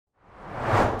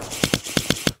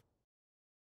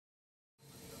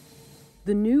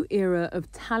The new era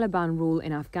of Taliban rule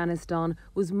in Afghanistan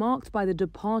was marked by the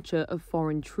departure of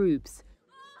foreign troops,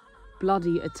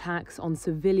 bloody attacks on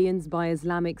civilians by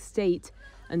Islamic State,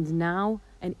 and now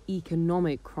an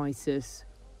economic crisis.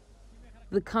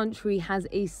 The country has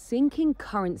a sinking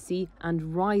currency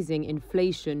and rising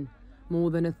inflation.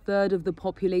 More than a third of the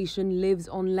population lives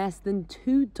on less than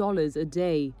 $2 a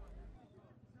day.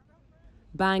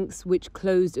 Banks, which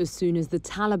closed as soon as the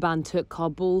Taliban took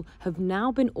Kabul, have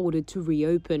now been ordered to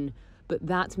reopen. But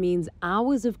that means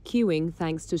hours of queuing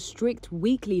thanks to strict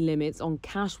weekly limits on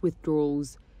cash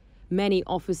withdrawals. Many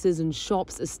offices and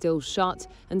shops are still shut,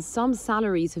 and some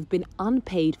salaries have been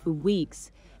unpaid for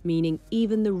weeks, meaning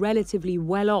even the relatively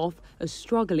well-off are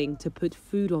struggling to put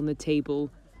food on the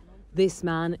table. This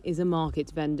man is a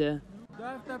market vendor.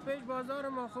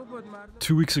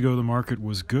 2 weeks ago, the market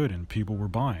was good and people were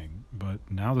buying, but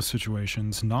now the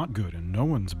situation's not good and no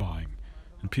one's buying,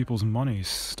 and people's money's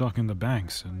stuck in the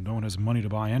banks and no one has money to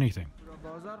buy anything.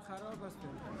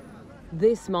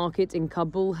 This market in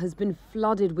Kabul has been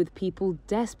flooded with people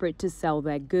desperate to sell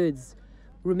their goods.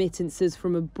 Remittances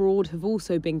from abroad have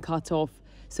also been cut off,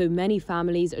 so many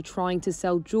families are trying to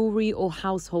sell jewelry or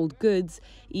household goods,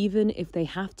 even if they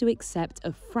have to accept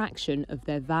a fraction of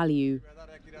their value.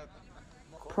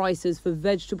 Prices for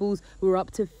vegetables were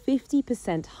up to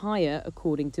 50% higher,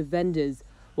 according to vendors,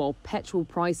 while petrol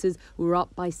prices were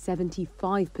up by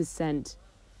 75%.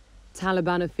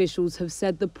 Taliban officials have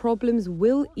said the problems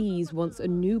will ease once a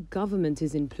new government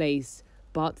is in place,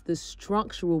 but the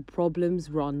structural problems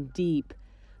run deep.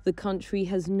 The country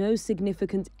has no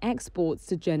significant exports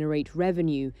to generate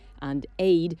revenue, and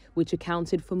aid, which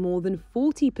accounted for more than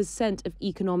 40% of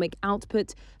economic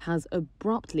output, has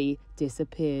abruptly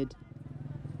disappeared.